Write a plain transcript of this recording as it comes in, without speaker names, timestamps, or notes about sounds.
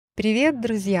Привет,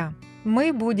 друзья!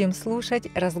 Мы будем слушать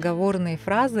разговорные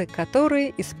фразы,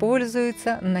 которые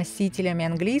используются носителями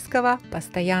английского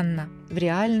постоянно в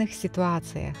реальных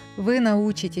ситуациях. Вы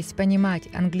научитесь понимать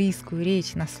английскую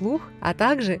речь на слух, а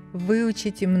также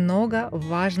выучите много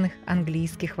важных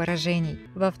английских выражений.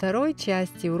 Во второй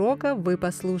части урока вы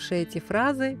послушаете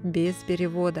фразы без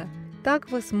перевода. Так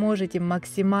вы сможете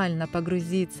максимально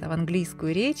погрузиться в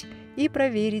английскую речь и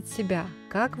проверить себя,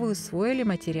 как вы усвоили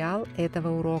материал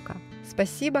этого урока.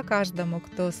 Спасибо каждому,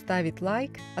 кто ставит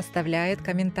лайк, оставляет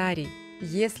комментарий.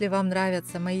 Если вам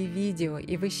нравятся мои видео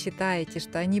и вы считаете,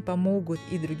 что они помогут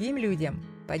и другим людям,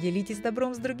 поделитесь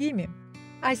добром с другими.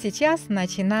 А сейчас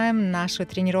начинаем нашу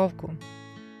тренировку.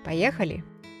 Поехали!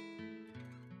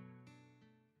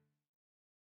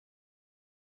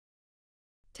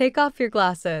 Take off your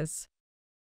glasses.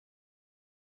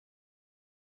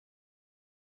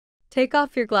 Take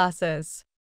off your glasses.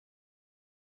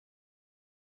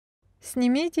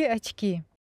 Снимите очки.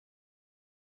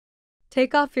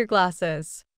 Take off your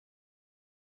glasses.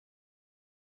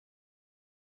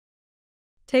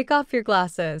 Take off your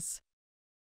glasses.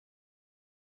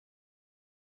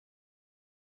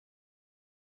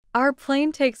 Our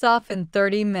plane takes off in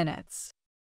 30 minutes.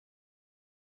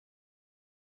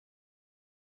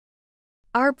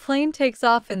 Our plane takes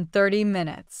off in 30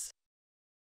 minutes.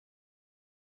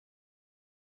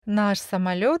 Наш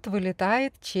самолет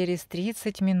вылетает через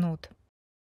 30 минут.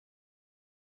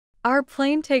 Our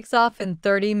plane takes off in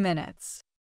 30 minutes.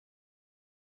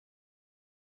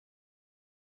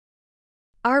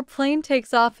 Our plane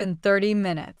takes off in 30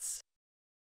 minutes.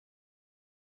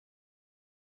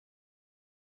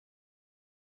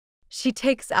 She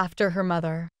takes after her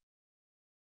mother.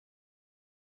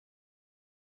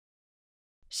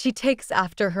 She takes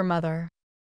after her mother.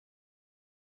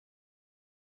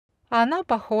 Она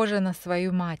похожа на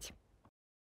свою мать.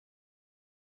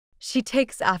 She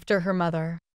takes after her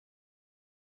mother.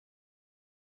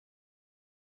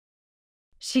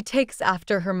 She takes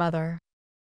after her mother.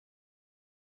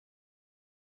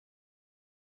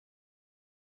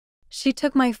 She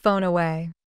took my phone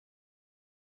away.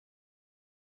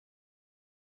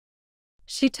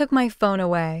 She took my phone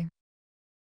away.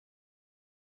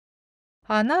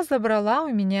 Она забрала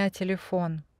у меня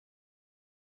телефон.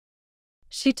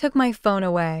 She took my phone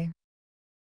away.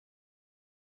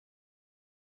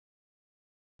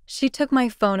 She took my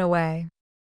phone away.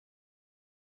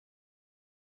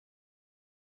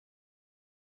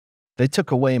 They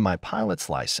took away my pilot's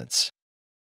license.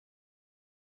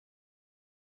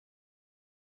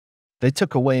 They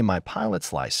took away my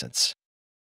pilot's license.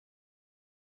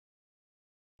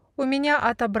 У меня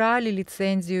отобрали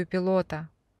лицензию пилота.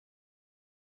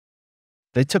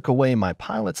 They took away my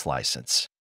pilot's license.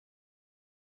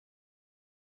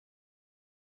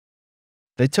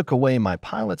 They took away my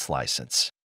pilot's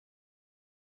license.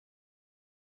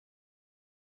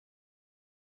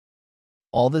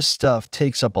 All this stuff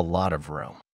takes up a lot of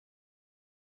room.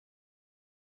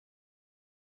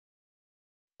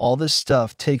 All this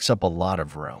stuff takes up a lot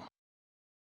of room.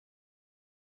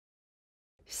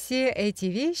 Все эти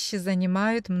вещи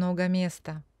занимают много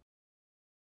места.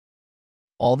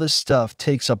 All this stuff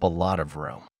takes up a lot of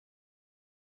room.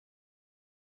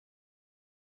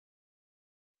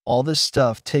 All this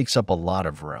stuff takes up a lot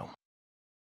of room.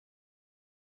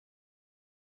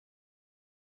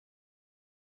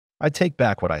 I take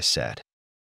back what I said.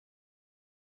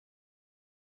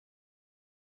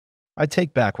 I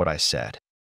take back what I said.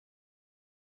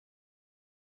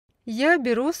 Я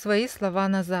беру свои слова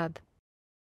назад.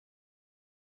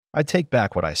 I take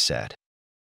back what I said.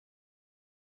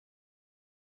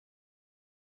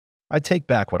 I take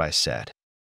back what I said.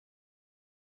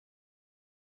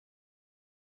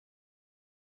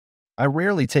 I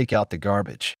rarely take out the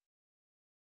garbage.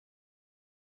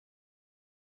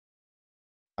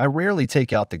 I rarely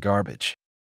take out the garbage.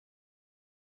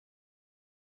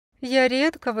 Я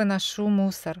редко выношу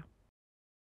мусор.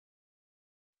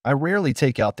 I rarely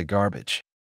take out the garbage.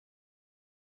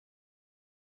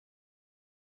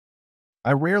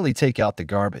 I rarely take out the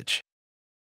garbage.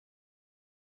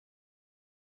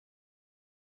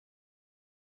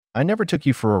 I never took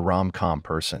you for a rom-com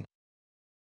person.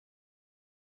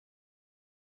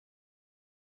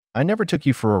 I never took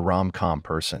you for a rom-com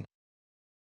person.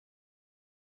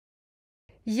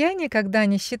 Я никогда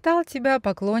не считал тебя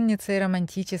поклонницей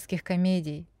романтических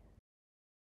комедий.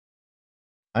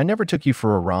 I never took you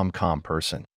for a rom-com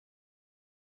person.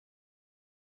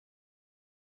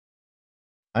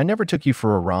 I never took you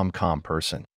for a rom-com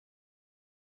person.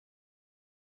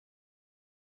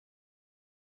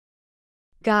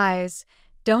 Guys,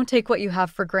 don't take what you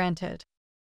have for granted.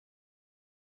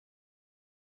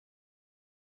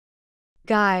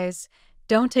 Guys,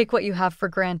 don't take what you have for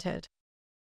granted.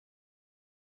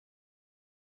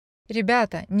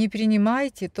 Ребята, не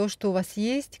принимайте то, что у вас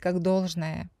есть, как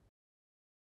должное.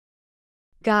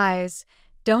 Guys,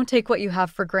 don't take what you have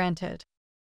for granted.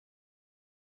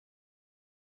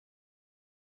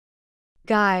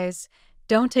 Guys,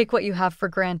 don't take what you have for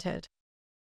granted.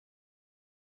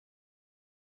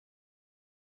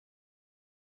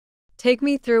 Take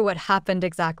me through what happened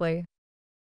exactly.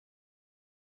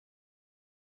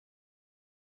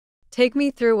 Take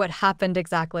me through what happened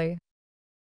exactly.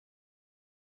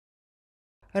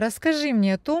 Расскажи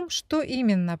мне о том, что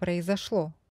именно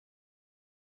произошло.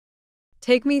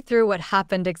 Take me through what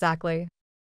happened exactly.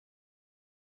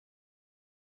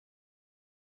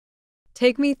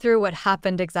 Take me through what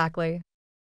happened exactly.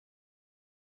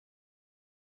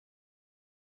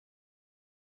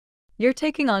 You're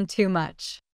taking on too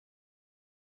much.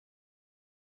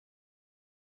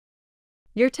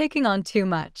 You're taking on too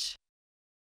much.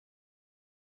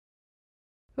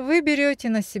 Вы берете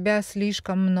на себя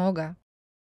слишком много.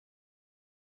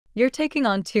 You're taking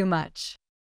on too much.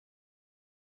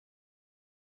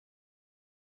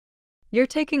 You're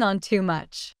taking on too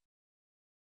much.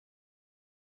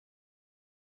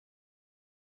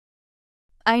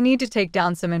 I need to take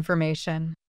down some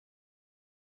information.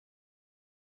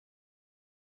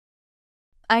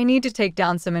 I need to take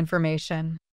down some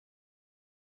information.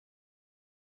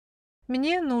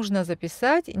 Мне нужно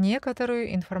записать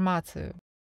некоторую информацию.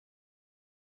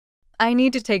 I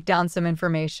need to take down some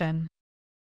information.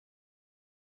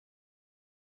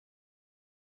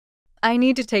 I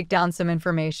need to take down some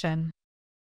information.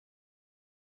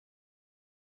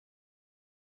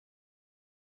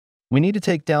 We need to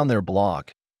take down their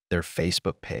blog, their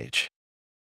Facebook page.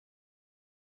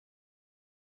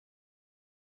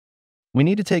 We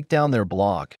need to take down their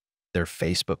blog, their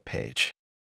Facebook page.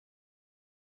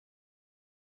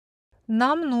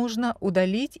 Нам нужно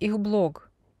удалить их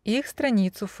блог, их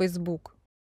страницу в Facebook.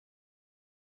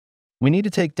 We need to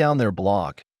take down their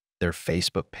blog, their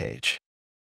Facebook page.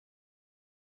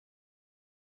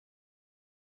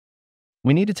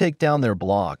 We need to take down their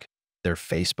blog, their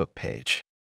Facebook page.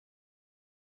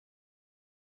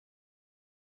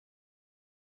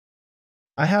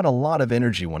 I had a lot of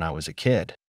energy when I was a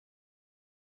kid.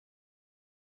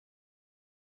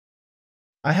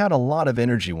 I had a lot of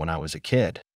energy when I was a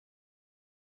kid.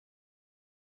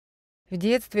 В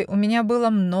детстве у меня было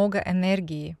много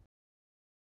энергии.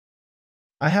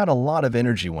 I had a lot of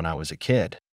energy when I was a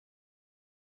kid.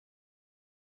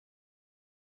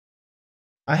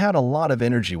 I had a lot of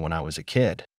energy when I was a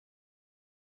kid.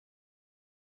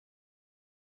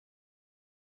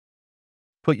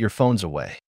 Put your phones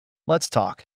away. Let's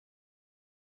talk.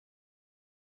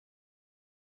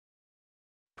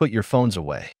 Put your phones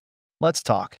away. Let's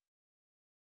talk.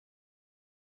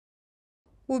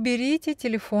 Уберите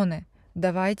телефоны.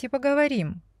 Давайте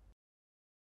поговорим.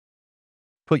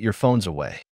 Put your phones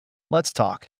away. Let's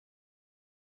talk.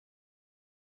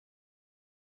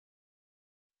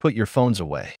 Put your phones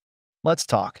away. Let's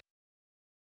talk.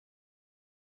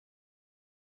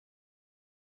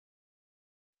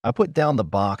 I put down the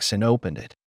box and opened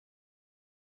it.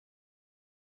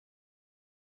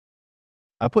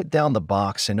 I put down the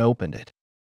box and opened it.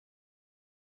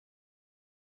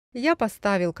 Я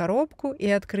поставил коробку и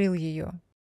открыл ее.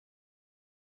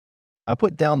 I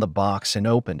put down the box and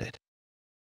opened it.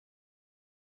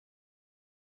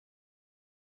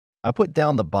 I put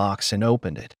down the box and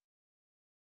opened it.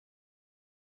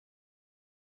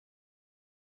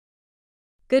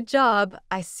 Good job.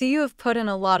 I see you have put in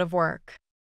a lot of work.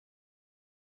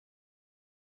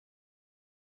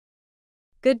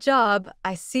 Good job.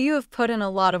 I see you have put in a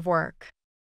lot of work.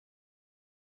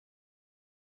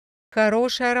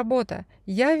 Хорошая работа.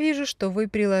 Я вижу, что вы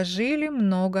приложили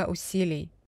много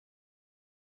усилий.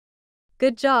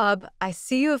 Good job. I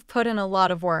see you have put in a lot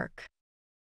of work.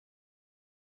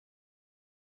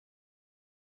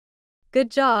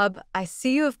 Good job. I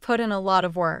see you have put in a lot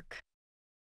of work.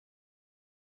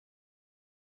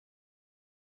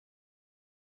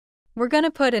 We're going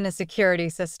to put in a security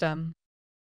system.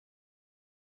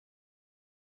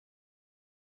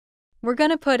 We're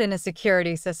going to put in a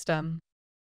security system.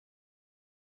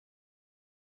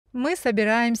 Мы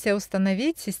собираемся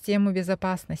установить систему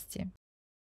безопасности.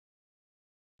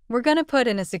 We're going to put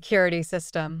in a security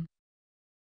system.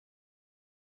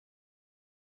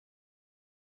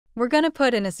 We're going to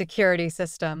put in a security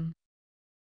system.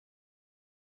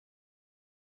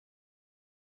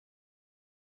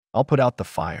 I'll put out the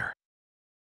fire.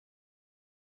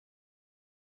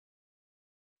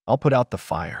 I'll put out the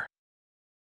fire.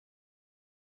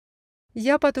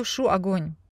 Я потушу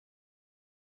огонь.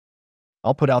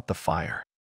 I'll put out the fire.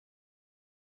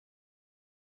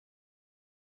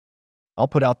 I'll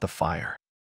put out the fire.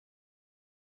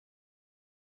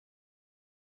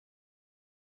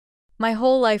 My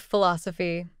whole life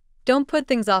philosophy. Don't put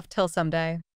things off till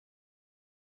someday.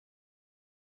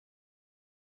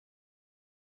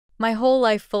 My whole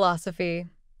life philosophy.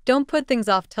 Don't put things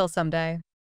off till someday.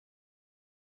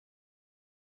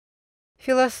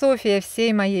 Философия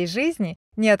всей моей жизни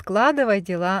 – не откладывай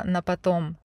дела на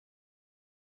потом.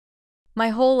 My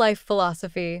whole life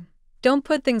philosophy. Don't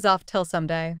put things off till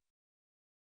someday.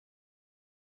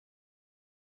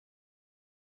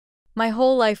 My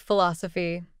whole life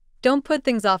philosophy. Don't put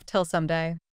things off till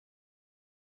someday.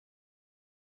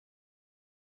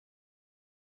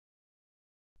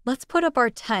 Let's put up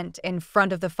our tent in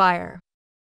front of the fire.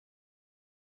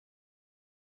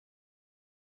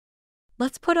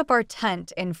 Let's put up our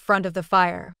tent in front of the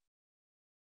fire.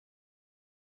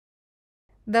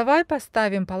 Давай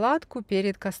поставим палатку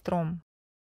перед костром.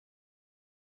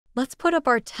 Let's put up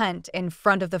our tent in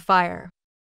front of the fire.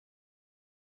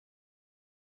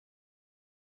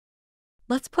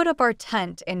 Let's put up our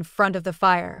tent in front of the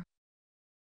fire.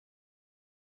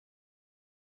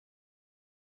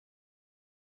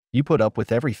 You put up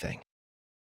with everything.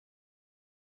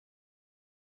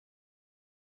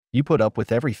 You put up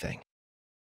with everything.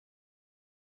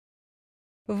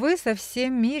 Вы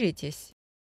совсем миритесь.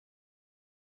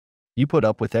 You put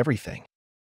up with everything.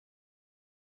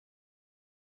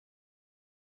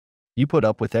 You put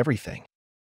up with everything.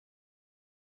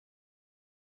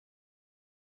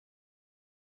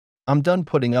 I'm done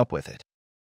putting up with it.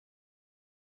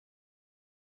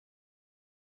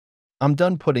 I'm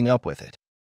done putting up with it.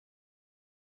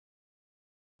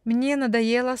 Мне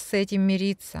надоело с этим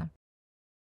мириться.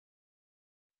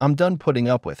 I'm done putting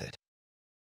up with it.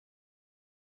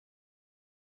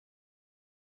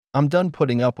 I'm done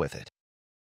putting up with it.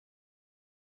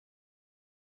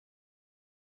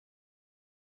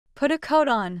 Put a coat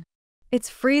on. It's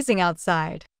freezing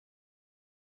outside.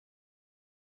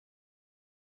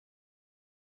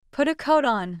 Put a coat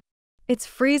on. It's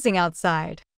freezing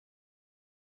outside.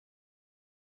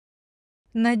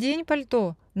 Надень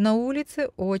пальто. На улице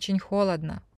очень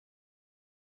холодно.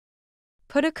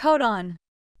 Put a coat on.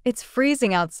 It's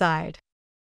freezing outside.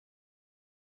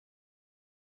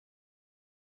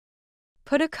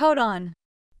 Put a coat on.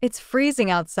 It's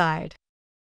freezing outside.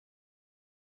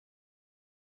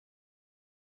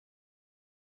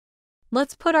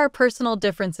 Let's put our personal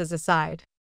differences aside.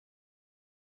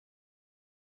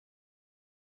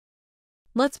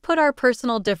 Let's put our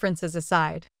personal differences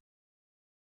aside.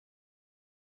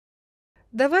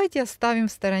 Давайте оставим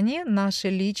в стороне наши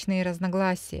личные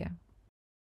разногласия.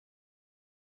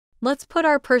 Let's put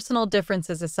our personal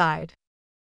differences aside.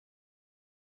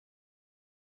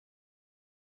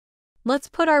 Let's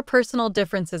put our personal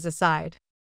differences aside.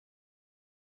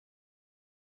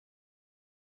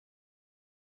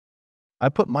 I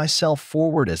put myself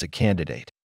forward as a candidate.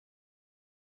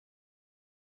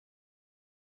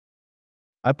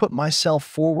 I put myself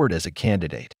forward as a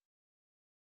candidate.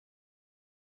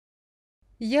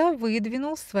 Я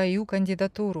выдвинул свою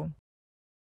кандидатуру.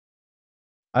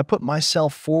 I put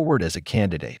myself forward as a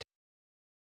candidate.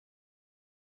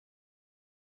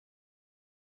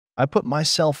 I put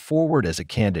myself forward as a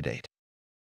candidate.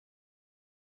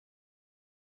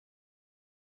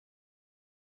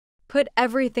 Put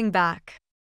everything back.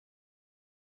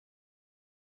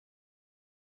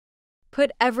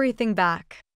 Put everything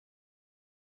back.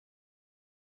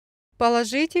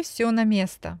 Положите все на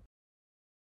место.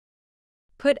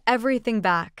 Put everything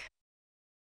back.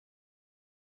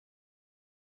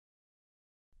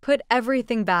 Put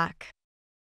everything back.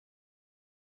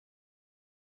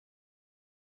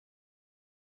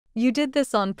 You did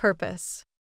this on purpose.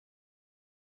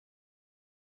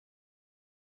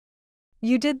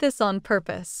 You did this on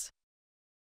purpose.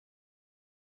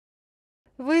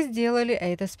 Вы сделали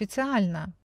это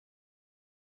специально.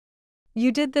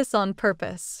 You did this on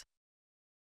purpose.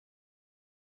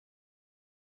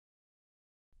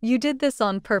 You did this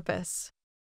on purpose.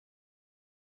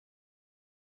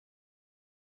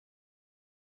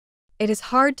 It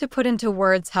is hard to put into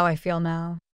words how I feel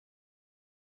now.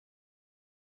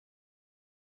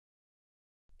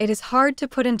 It is hard to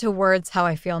put into words how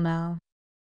I feel now.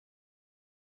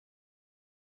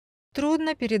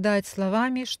 Трудно передать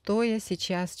словами, что я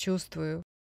сейчас чувствую.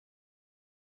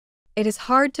 It is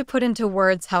hard to put into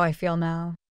words how I feel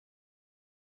now.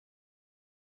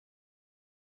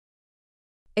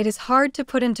 It is hard to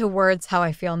put into words how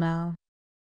I feel now.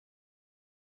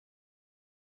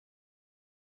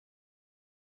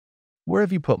 Where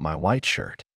have you put my white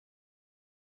shirt?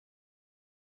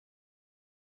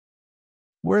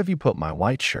 Where have you put my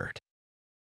white shirt?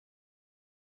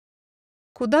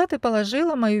 Куда ты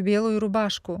положила мою белую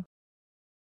рубашку?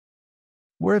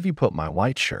 Where have you put my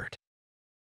white shirt?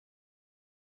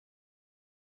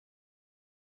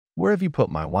 Where have you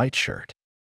put my white shirt?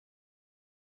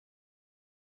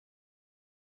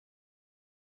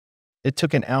 It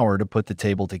took an hour to put the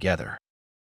table together.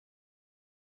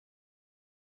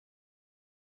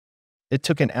 It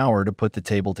took an hour to put the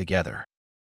table together.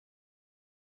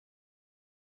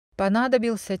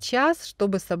 Понадобился час,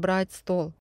 чтобы собрать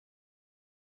стол.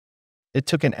 It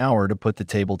took an hour to put the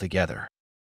table together.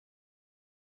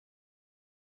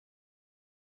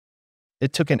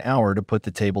 It took an hour to put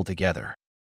the table together.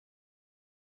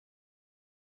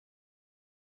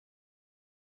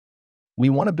 We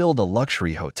want to build a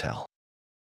luxury hotel.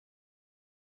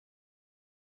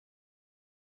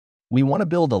 We want to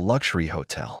build a luxury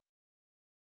hotel.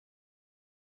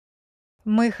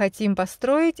 Мы хотим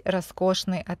построить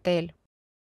роскошный отель.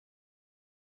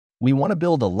 We want to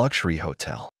build a luxury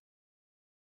hotel.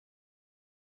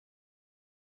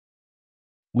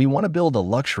 We want to build a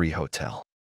luxury hotel.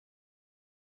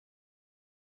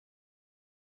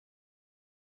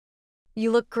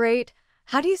 You look great.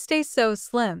 How do you stay so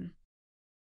slim?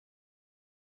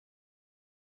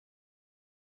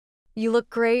 You look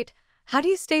great. How do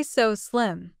you stay so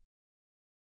slim?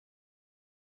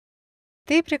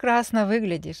 Ты прекрасно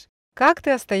выглядишь. Как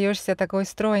ты остаешься такой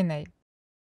стройной?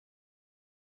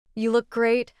 You look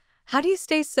great. How do you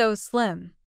stay so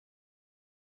slim?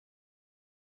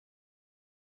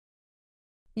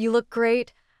 You look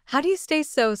great. How do you stay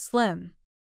so slim?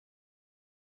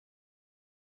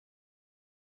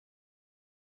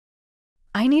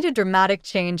 I need a dramatic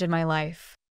change in my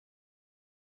life.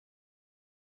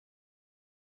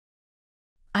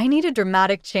 I need a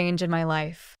dramatic change in my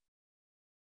life.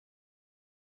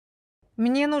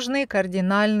 Мне нужны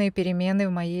кардинальные перемены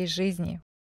в моей жизни.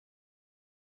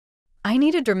 I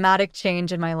need a dramatic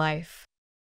change in my life.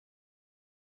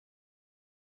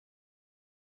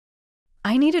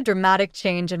 I need a dramatic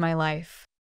change in my life.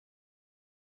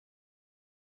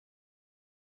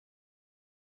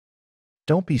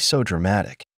 Don't be so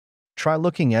dramatic. Try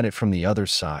looking at it from the other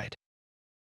side.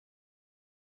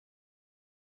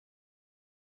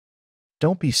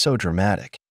 Don't be so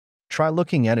dramatic. Try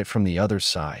looking at it from the other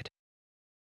side.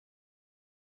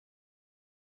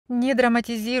 Не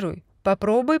драматизируй.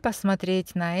 Попробуй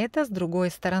посмотреть на это с другой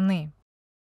стороны.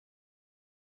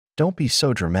 Don't be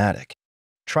so dramatic.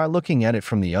 Try looking at it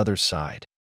from the other side.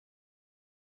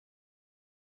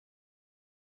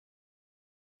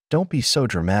 Don't be so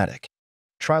dramatic.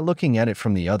 Try looking at it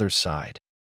from the other side.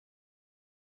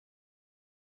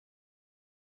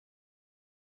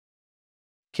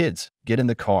 Kids, get in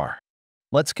the car.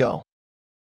 Let's go.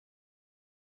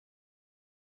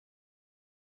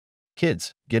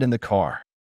 Kids, get in the car.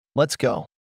 Let's go.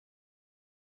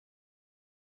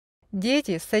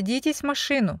 Дети, садитесь в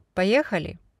машину.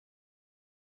 Поехали.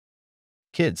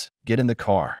 Kids, get in the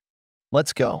car.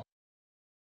 Let's go.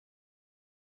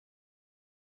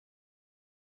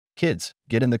 Kids,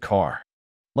 get in the car.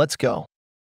 Let's go.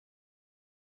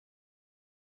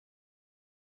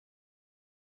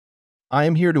 I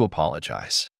am here to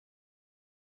apologize.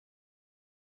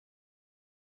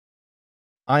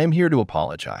 I am here to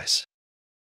apologize.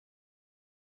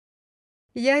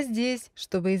 Я здесь,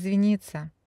 чтобы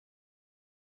извиниться.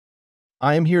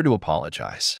 I am here to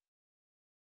apologize.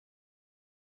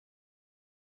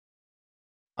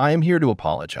 I am here to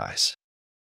apologize.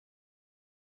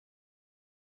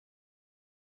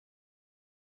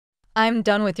 I'm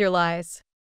done with your lies.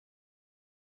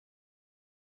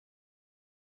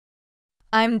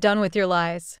 I'm done with your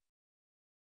lies.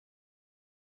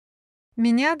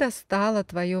 Меня достало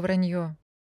твое вранье.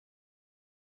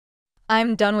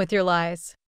 I'm done with your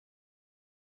lies.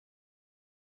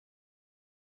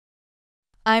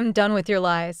 I'm done with your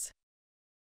lies.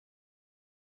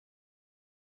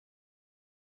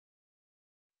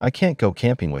 I can't go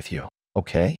camping with you,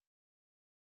 okay?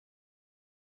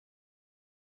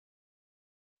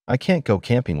 I can't go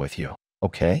camping with you,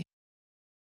 okay?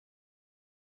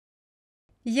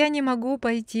 Я не могу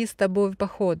пойти с тобой в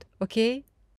поход, окей?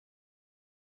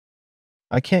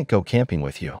 I can't go camping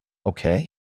with you, okay?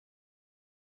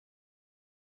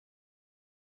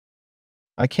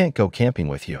 I can't go camping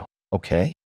with you,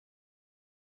 okay?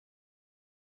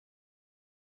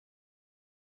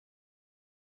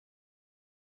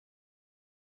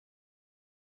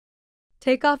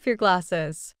 Take off your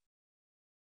glasses.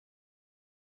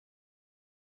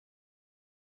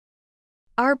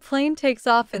 Our plane takes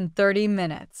off in 30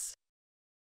 minutes.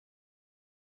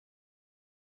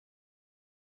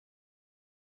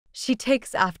 She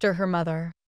takes after her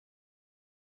mother.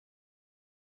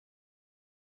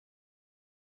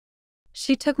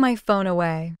 She took my phone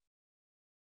away.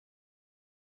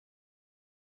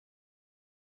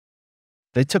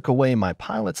 They took away my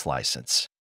pilot's license.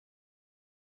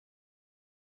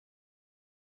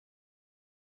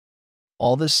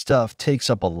 All this stuff takes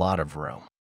up a lot of room.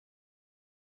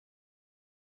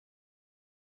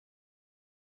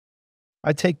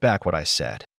 I take back what I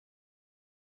said.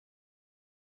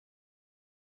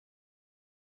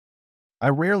 I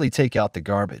rarely take out the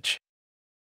garbage.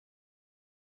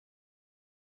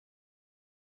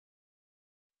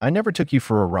 I never took you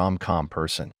for a rom-com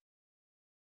person.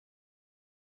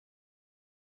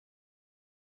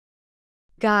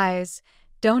 Guys,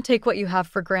 don't take what you have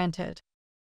for granted.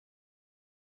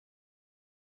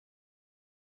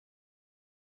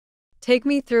 Take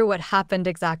me through what happened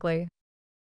exactly.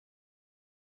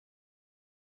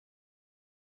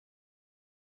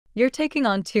 You're taking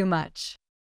on too much.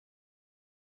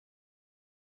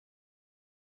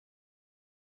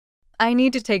 I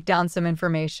need to take down some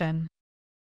information.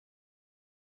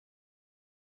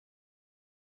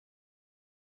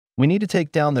 We need to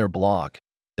take down their blog,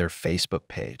 their Facebook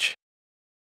page.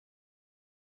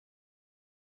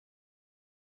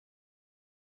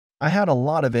 I had a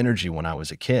lot of energy when I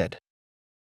was a kid.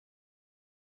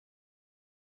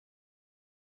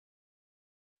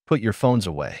 Put your phones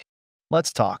away.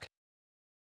 Let's talk.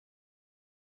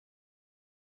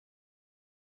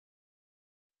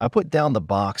 I put down the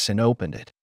box and opened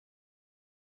it.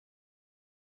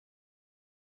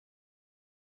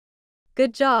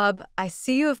 Good job. I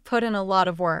see you have put in a lot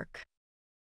of work.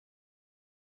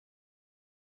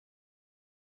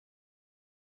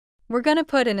 We're going to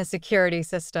put in a security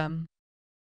system.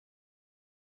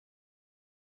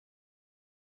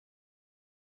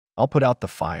 I'll put out the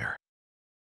fire.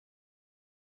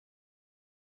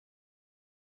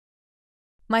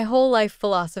 My whole life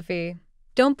philosophy: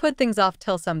 don't put things off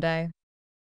till someday.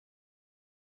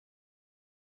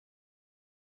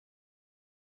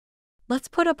 Let's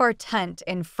put up our tent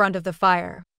in front of the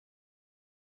fire.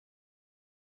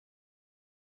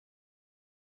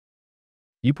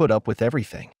 You put up with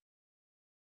everything.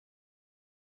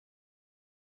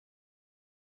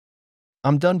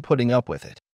 I'm done putting up with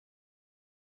it.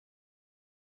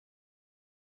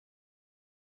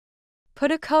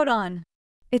 Put a coat on.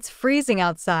 It's freezing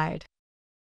outside.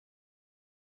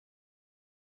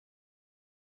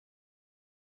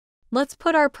 Let's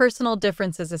put our personal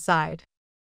differences aside.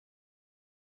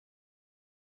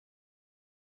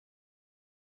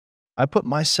 I put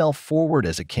myself forward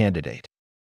as a candidate.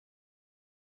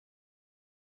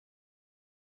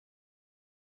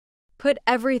 Put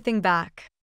everything back.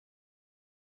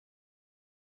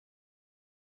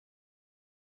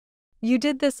 You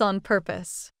did this on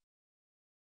purpose.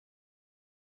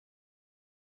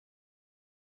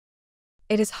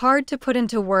 It is hard to put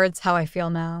into words how I feel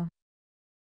now.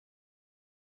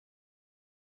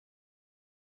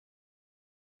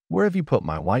 Where have you put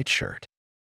my white shirt?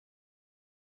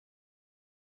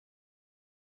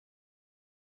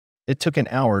 It took an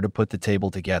hour to put the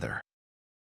table together.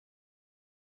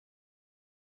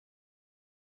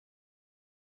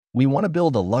 We want to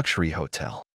build a luxury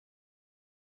hotel.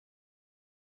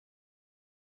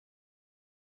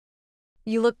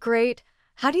 You look great.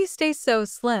 How do you stay so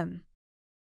slim?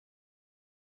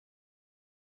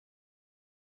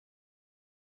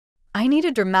 I need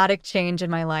a dramatic change in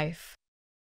my life.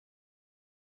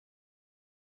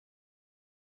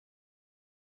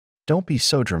 Don't be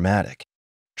so dramatic.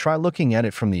 Try looking at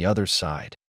it from the other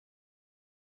side.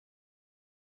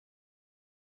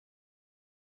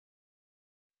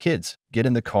 Kids, get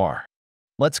in the car.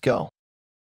 Let's go.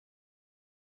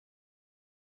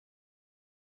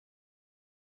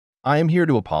 I am here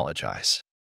to apologize.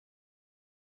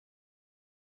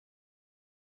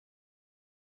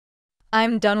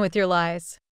 I'm done with your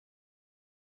lies.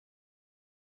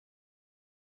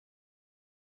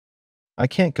 I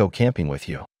can't go camping with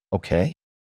you, okay?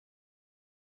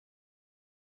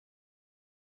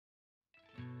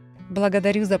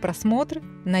 Благодарю за просмотр.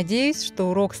 Надеюсь, что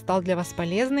урок стал для вас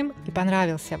полезным и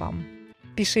понравился вам.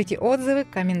 Пишите отзывы,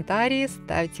 комментарии,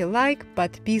 ставьте лайк,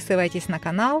 подписывайтесь на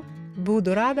канал.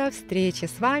 Буду рада встрече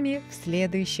с вами в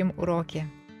следующем уроке.